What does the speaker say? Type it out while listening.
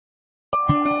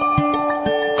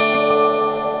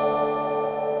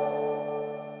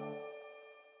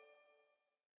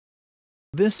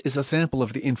This is a sample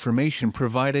of the information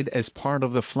provided as part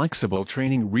of the flexible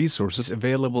training resources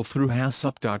available through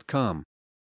HACCP.com.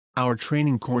 Our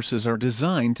training courses are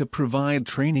designed to provide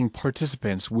training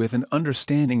participants with an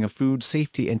understanding of food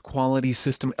safety and quality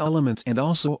system elements and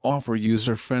also offer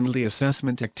user-friendly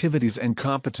assessment activities and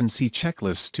competency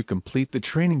checklists to complete the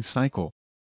training cycle.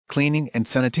 Cleaning and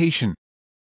sanitation.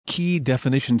 Key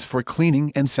definitions for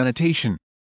cleaning and sanitation.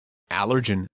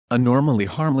 Allergen, a normally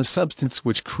harmless substance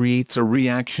which creates a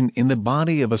reaction in the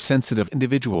body of a sensitive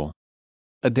individual.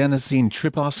 Adenosine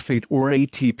triphosphate or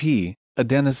ATP.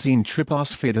 Adenosine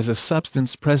triphosphate is a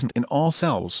substance present in all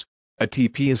cells.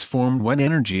 ATP is formed when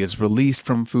energy is released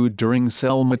from food during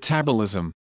cell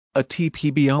metabolism.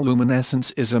 ATP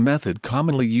bioluminescence is a method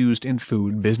commonly used in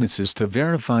food businesses to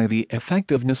verify the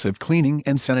effectiveness of cleaning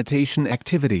and sanitation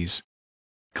activities.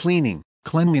 Cleaning.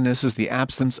 Cleanliness is the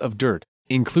absence of dirt,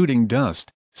 including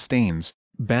dust, stains,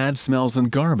 bad smells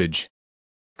and garbage.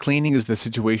 Cleaning is the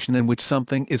situation in which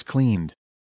something is cleaned.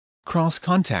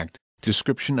 Cross-contact.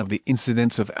 Description of the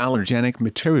incidence of allergenic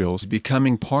materials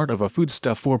becoming part of a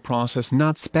foodstuff or process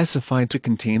not specified to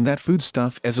contain that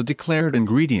foodstuff as a declared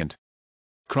ingredient.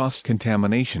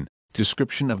 Cross-contamination.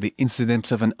 Description of the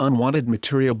incidence of an unwanted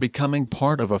material becoming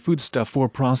part of a foodstuff or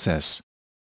process.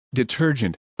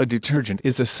 Detergent. A detergent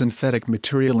is a synthetic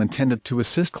material intended to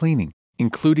assist cleaning,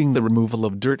 including the removal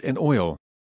of dirt and oil.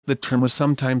 The term is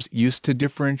sometimes used to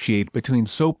differentiate between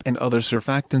soap and other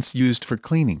surfactants used for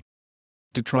cleaning.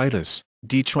 Detritus.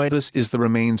 Detritus is the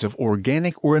remains of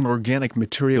organic or inorganic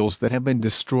materials that have been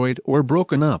destroyed or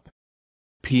broken up.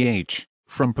 pH.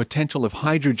 From potential of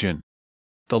hydrogen.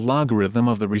 The logarithm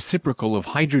of the reciprocal of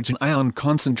hydrogen ion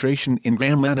concentration in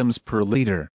gram atoms per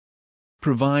liter.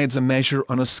 Provides a measure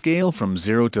on a scale from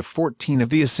 0 to 14 of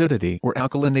the acidity or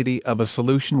alkalinity of a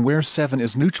solution where 7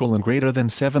 is neutral and greater than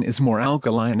 7 is more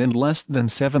alkaline and less than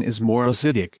 7 is more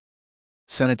acidic.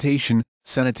 Sanitation.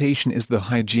 Sanitation is the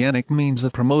hygienic means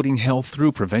of promoting health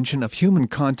through prevention of human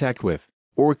contact with,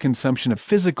 or consumption of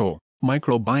physical,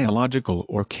 microbiological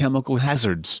or chemical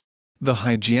hazards. The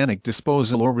hygienic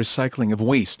disposal or recycling of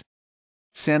waste.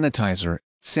 Sanitizer.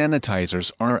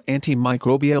 Sanitizers are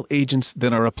antimicrobial agents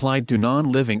that are applied to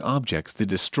non-living objects to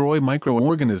destroy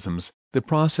microorganisms, the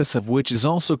process of which is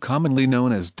also commonly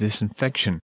known as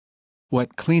disinfection.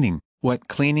 Wet cleaning. Wet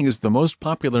cleaning is the most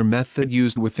popular method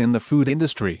used within the food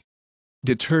industry.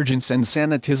 Detergents and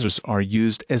sanitizers are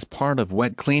used as part of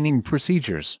wet cleaning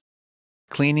procedures.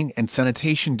 Cleaning and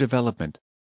sanitation development.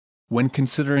 When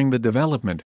considering the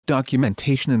development,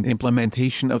 documentation and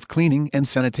implementation of cleaning and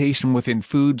sanitation within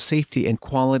food safety and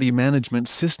quality management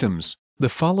systems, the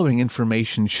following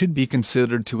information should be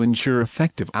considered to ensure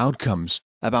effective outcomes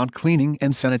about cleaning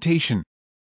and sanitation.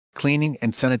 Cleaning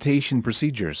and sanitation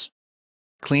procedures.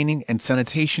 Cleaning and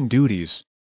sanitation duties.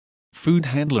 Food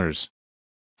handlers.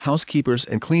 Housekeepers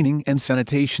and cleaning and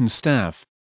sanitation staff.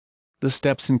 The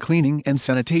steps in cleaning and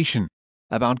sanitation.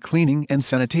 About cleaning and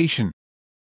sanitation.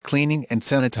 Cleaning and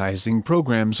sanitizing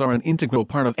programs are an integral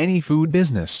part of any food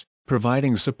business,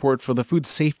 providing support for the food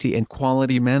safety and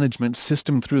quality management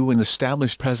system through an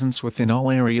established presence within all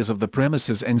areas of the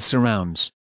premises and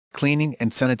surrounds. Cleaning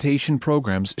and sanitation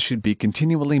programs should be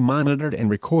continually monitored and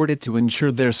recorded to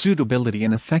ensure their suitability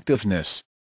and effectiveness.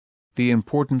 The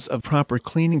importance of proper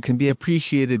cleaning can be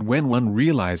appreciated when one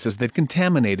realizes that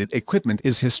contaminated equipment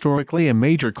is historically a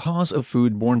major cause of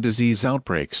foodborne disease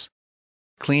outbreaks.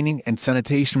 Cleaning and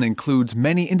sanitation includes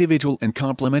many individual and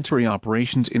complementary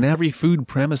operations in every food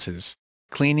premises.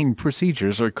 Cleaning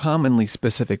procedures are commonly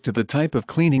specific to the type of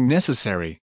cleaning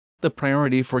necessary. The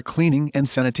priority for cleaning and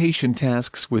sanitation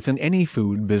tasks within any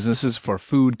food business is for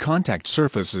food contact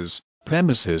surfaces,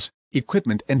 premises,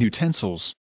 equipment and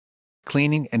utensils.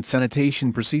 Cleaning and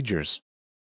sanitation procedures.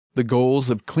 The goals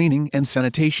of cleaning and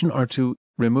sanitation are to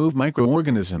remove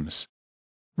microorganisms,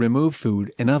 remove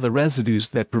food and other residues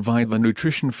that provide the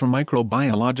nutrition for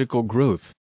microbiological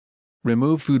growth,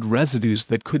 remove food residues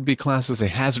that could be classed as a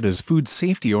hazard as food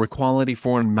safety or quality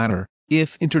foreign matter,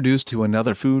 if introduced to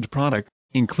another food product,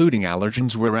 including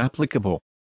allergens where applicable.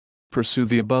 Pursue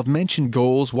the above-mentioned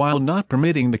goals while not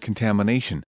permitting the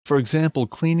contamination, for example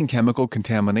cleaning chemical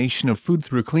contamination of food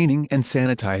through cleaning and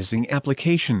sanitizing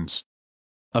applications.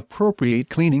 Appropriate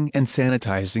cleaning and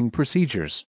sanitizing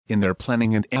procedures, in their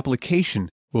planning and application,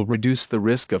 will reduce the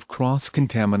risk of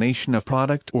cross-contamination of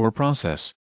product or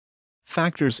process.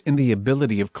 Factors in the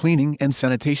ability of cleaning and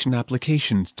sanitation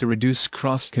applications to reduce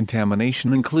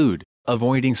cross-contamination include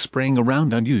avoiding spraying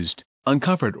around unused,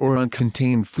 uncovered or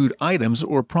uncontained food items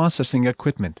or processing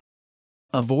equipment.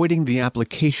 Avoiding the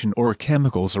application or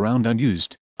chemicals around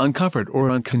unused, uncovered or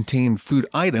uncontained food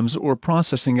items or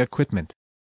processing equipment.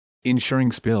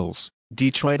 ensuring spills,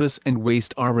 detritus and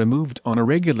waste are removed on a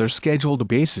regular scheduled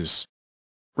basis.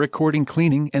 Recording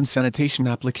cleaning and sanitation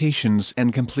applications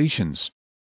and completions.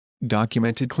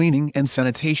 Documented cleaning and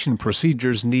sanitation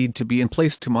procedures need to be in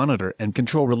place to monitor and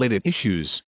control related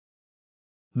issues.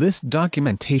 This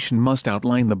documentation must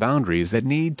outline the boundaries that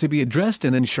need to be addressed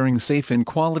in ensuring safe and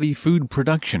quality food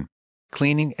production.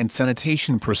 Cleaning and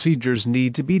sanitation procedures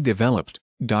need to be developed,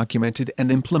 documented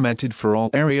and implemented for all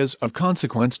areas of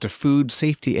consequence to food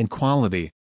safety and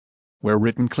quality. Where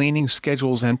written cleaning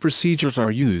schedules and procedures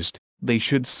are used, they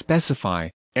should specify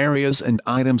areas and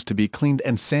items to be cleaned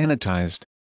and sanitized.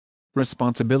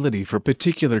 Responsibility for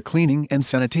particular cleaning and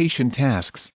sanitation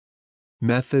tasks.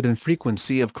 Method and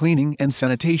frequency of cleaning and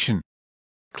sanitation.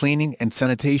 Cleaning and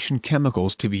sanitation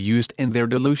chemicals to be used and their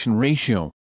dilution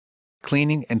ratio.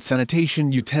 Cleaning and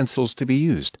sanitation utensils to be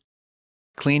used.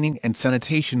 Cleaning and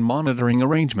sanitation monitoring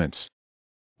arrangements.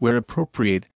 Where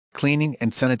appropriate, cleaning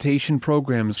and sanitation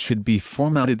programs should be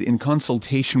formatted in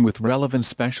consultation with relevant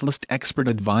specialist expert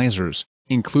advisors,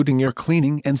 including your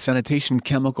cleaning and sanitation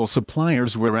chemical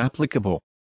suppliers where applicable.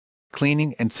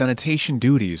 Cleaning and sanitation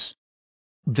duties.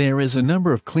 There is a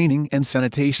number of cleaning and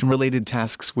sanitation related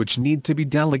tasks which need to be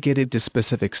delegated to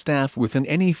specific staff within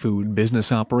any food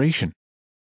business operation.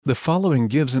 The following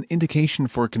gives an indication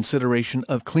for consideration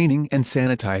of cleaning and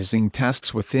sanitizing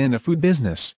tasks within a food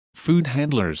business. Food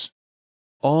handlers.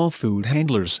 All food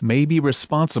handlers may be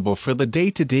responsible for the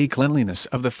day-to-day cleanliness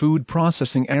of the food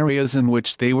processing areas in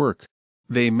which they work.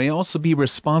 They may also be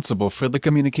responsible for the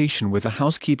communication with the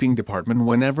housekeeping department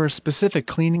whenever specific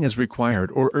cleaning is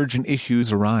required or urgent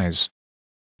issues arise.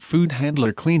 Food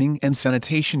handler cleaning and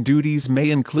sanitation duties may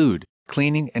include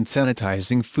cleaning and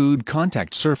sanitizing food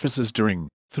contact surfaces during,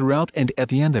 throughout and at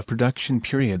the end of production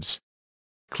periods.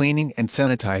 Cleaning and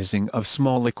sanitizing of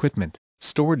small equipment,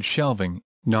 storage shelving,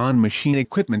 non-machine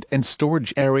equipment and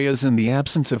storage areas in the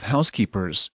absence of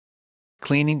housekeepers.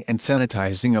 Cleaning and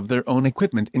sanitizing of their own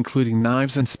equipment including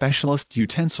knives and specialist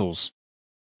utensils.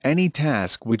 Any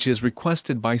task which is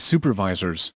requested by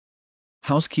supervisors.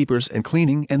 Housekeepers and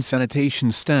cleaning and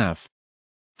sanitation staff.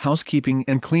 Housekeeping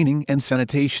and cleaning and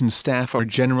sanitation staff are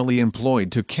generally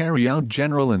employed to carry out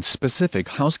general and specific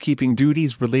housekeeping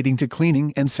duties relating to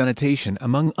cleaning and sanitation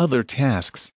among other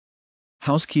tasks.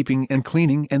 Housekeeping and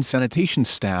cleaning and sanitation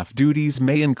staff duties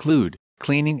may include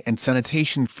cleaning and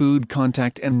sanitation food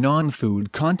contact and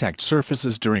non-food contact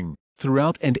surfaces during,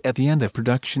 throughout and at the end of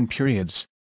production periods.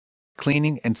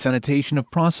 Cleaning and sanitation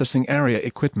of processing area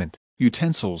equipment,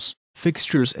 utensils,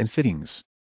 fixtures and fittings.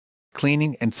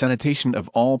 Cleaning and sanitation of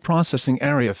all processing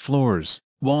area floors,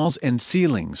 walls and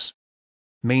ceilings.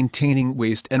 Maintaining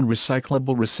waste and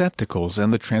recyclable receptacles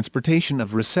and the transportation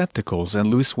of receptacles and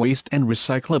loose waste and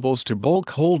recyclables to bulk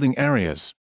holding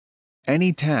areas.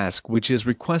 Any task which is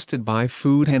requested by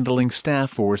food handling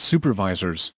staff or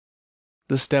supervisors.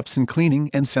 The steps in cleaning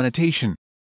and sanitation.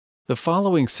 The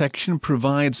following section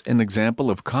provides an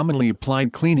example of commonly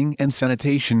applied cleaning and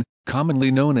sanitation, commonly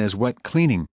known as wet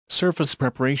cleaning. Surface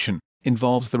preparation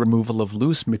involves the removal of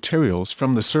loose materials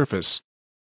from the surface.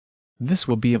 This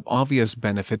will be of obvious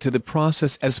benefit to the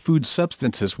process as food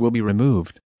substances will be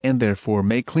removed, and therefore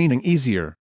make cleaning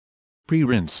easier.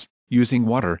 Pre-rinse, using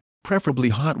water, preferably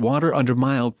hot water under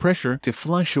mild pressure to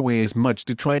flush away as much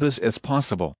detritus as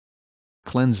possible.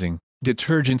 Cleansing,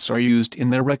 detergents are used in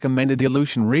their recommended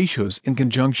dilution ratios in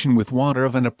conjunction with water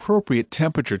of an appropriate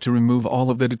temperature to remove all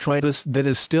of the detritus that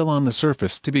is still on the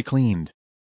surface to be cleaned.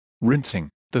 Rinsing,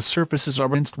 the surfaces are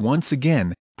rinsed once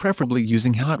again, preferably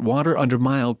using hot water under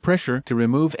mild pressure to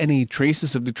remove any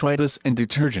traces of detritus and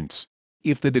detergents.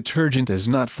 If the detergent is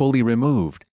not fully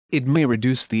removed, it may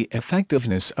reduce the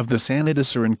effectiveness of the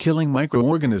sanitizer in killing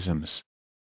microorganisms.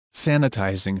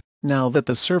 Sanitizing, now that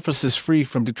the surface is free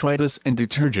from detritus and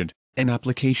detergent, an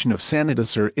application of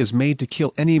sanitizer is made to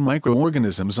kill any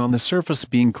microorganisms on the surface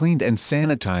being cleaned and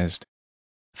sanitized.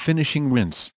 Finishing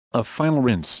rinse, a final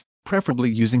rinse, preferably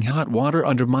using hot water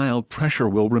under mild pressure,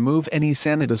 will remove any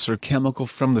sanitizer chemical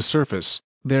from the surface,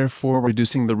 therefore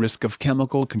reducing the risk of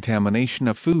chemical contamination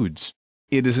of foods.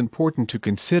 It is important to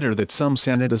consider that some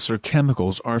sanitizer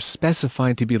chemicals are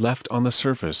specified to be left on the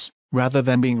surface, rather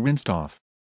than being rinsed off.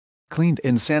 Cleaned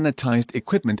and sanitized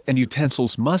equipment and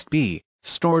utensils must be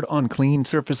stored on clean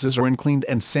surfaces or in cleaned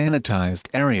and sanitized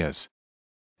areas,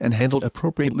 and handled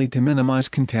appropriately to minimize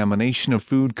contamination of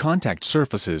food contact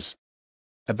surfaces.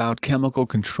 About chemical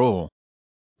control.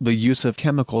 The use of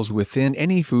chemicals within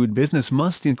any food business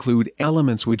must include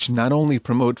elements which not only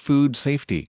promote food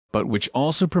safety, but which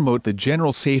also promote the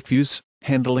general safe use,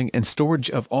 handling and storage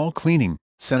of all cleaning,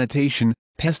 sanitation,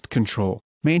 pest control,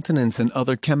 maintenance and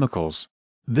other chemicals.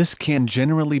 This can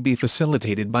generally be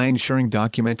facilitated by ensuring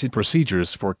documented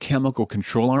procedures for chemical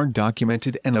control are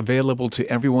documented and available to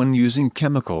everyone using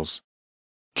chemicals.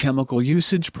 Chemical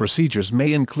usage procedures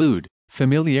may include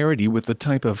familiarity with the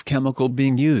type of chemical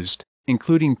being used,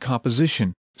 including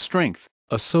composition, strength,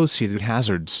 associated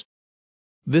hazards.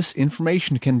 This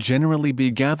information can generally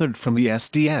be gathered from the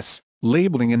SDS,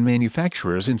 labeling and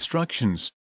manufacturer's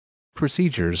instructions.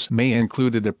 Procedures may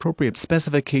include appropriate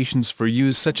specifications for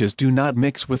use such as do not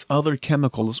mix with other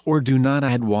chemicals or do not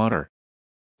add water.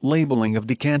 Labeling of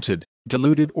decanted,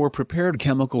 diluted or prepared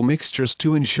chemical mixtures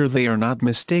to ensure they are not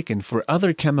mistaken for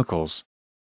other chemicals.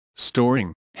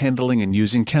 Storing, handling and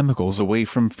using chemicals away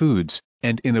from foods,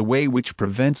 and in a way which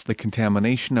prevents the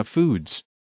contamination of foods.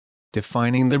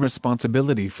 Defining the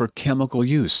responsibility for chemical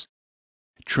use.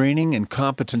 Training and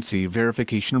competency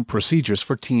verification procedures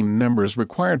for team members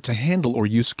required to handle or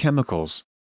use chemicals.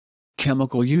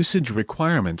 Chemical usage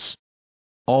requirements.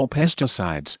 All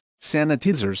pesticides,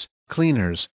 sanitizers,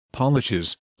 cleaners,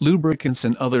 polishes, lubricants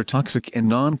and other toxic and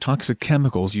non-toxic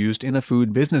chemicals used in a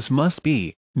food business must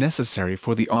be necessary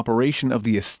for the operation of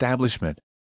the establishment.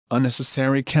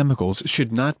 Unnecessary chemicals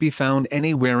should not be found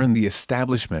anywhere in the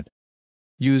establishment.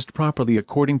 Used properly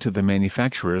according to the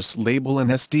manufacturer's label and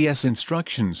SDS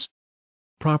instructions.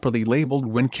 Properly labeled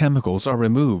when chemicals are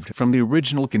removed from the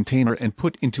original container and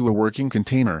put into a working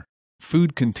container.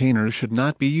 Food containers should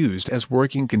not be used as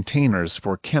working containers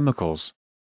for chemicals.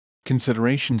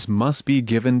 Considerations must be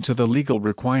given to the legal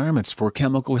requirements for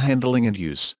chemical handling and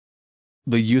use.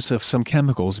 The use of some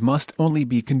chemicals must only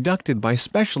be conducted by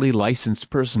specially licensed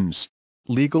persons.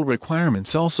 Legal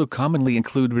requirements also commonly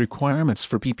include requirements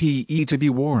for PPE to be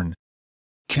worn.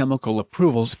 Chemical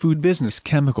approvals. Food business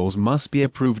chemicals must be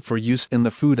approved for use in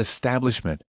the food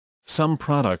establishment. Some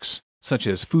products, such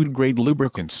as food-grade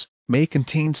lubricants, may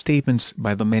contain statements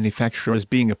by the manufacturer as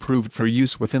being approved for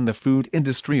use within the food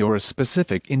industry or a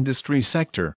specific industry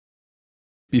sector.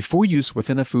 Before use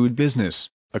within a food business,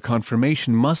 a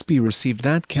confirmation must be received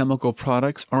that chemical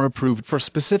products are approved for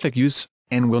specific use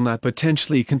and will not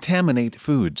potentially contaminate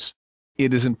foods.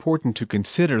 It is important to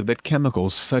consider that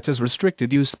chemicals such as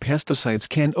restricted-use pesticides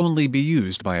can only be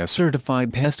used by a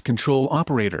certified pest control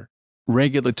operator.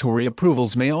 Regulatory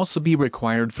approvals may also be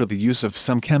required for the use of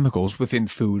some chemicals within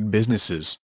food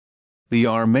businesses. There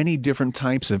are many different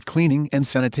types of cleaning and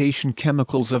sanitation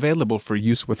chemicals available for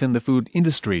use within the food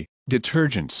industry.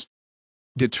 Detergents.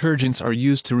 Detergents are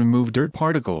used to remove dirt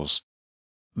particles.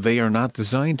 They are not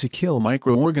designed to kill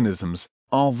microorganisms,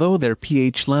 although their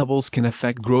pH levels can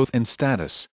affect growth and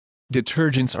status.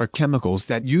 Detergents are chemicals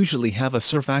that usually have a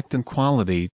surfactant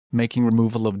quality, making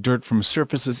removal of dirt from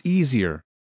surfaces easier.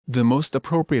 The most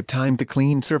appropriate time to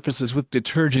clean surfaces with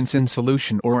detergents in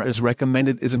solution or as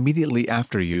recommended is immediately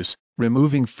after use,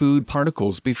 removing food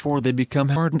particles before they become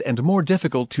hardened and more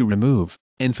difficult to remove,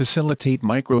 and facilitate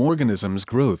microorganisms'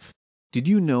 growth. Did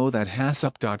you know that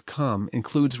HACCP.com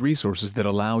includes resources that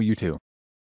allow you to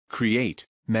create,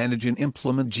 manage and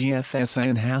implement GFSI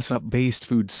and HACCP-based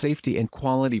food safety and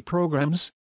quality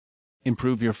programs?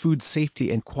 Improve your food safety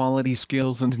and quality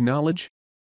skills and knowledge?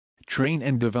 Train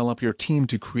and develop your team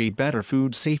to create better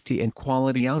food safety and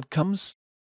quality outcomes?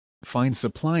 Find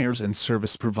suppliers and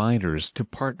service providers to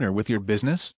partner with your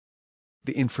business?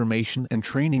 The information and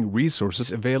training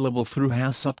resources available through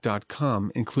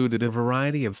HACCP.com included a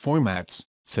variety of formats,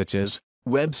 such as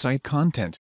website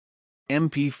content,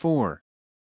 MP4,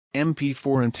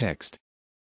 MP4 and text,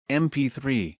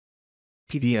 MP3,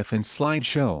 PDF and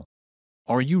slideshow.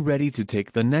 Are you ready to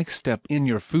take the next step in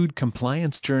your food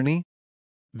compliance journey?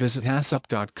 Visit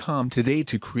HACCP.com today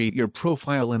to create your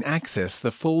profile and access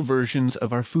the full versions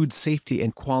of our food safety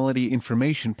and quality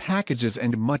information packages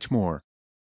and much more.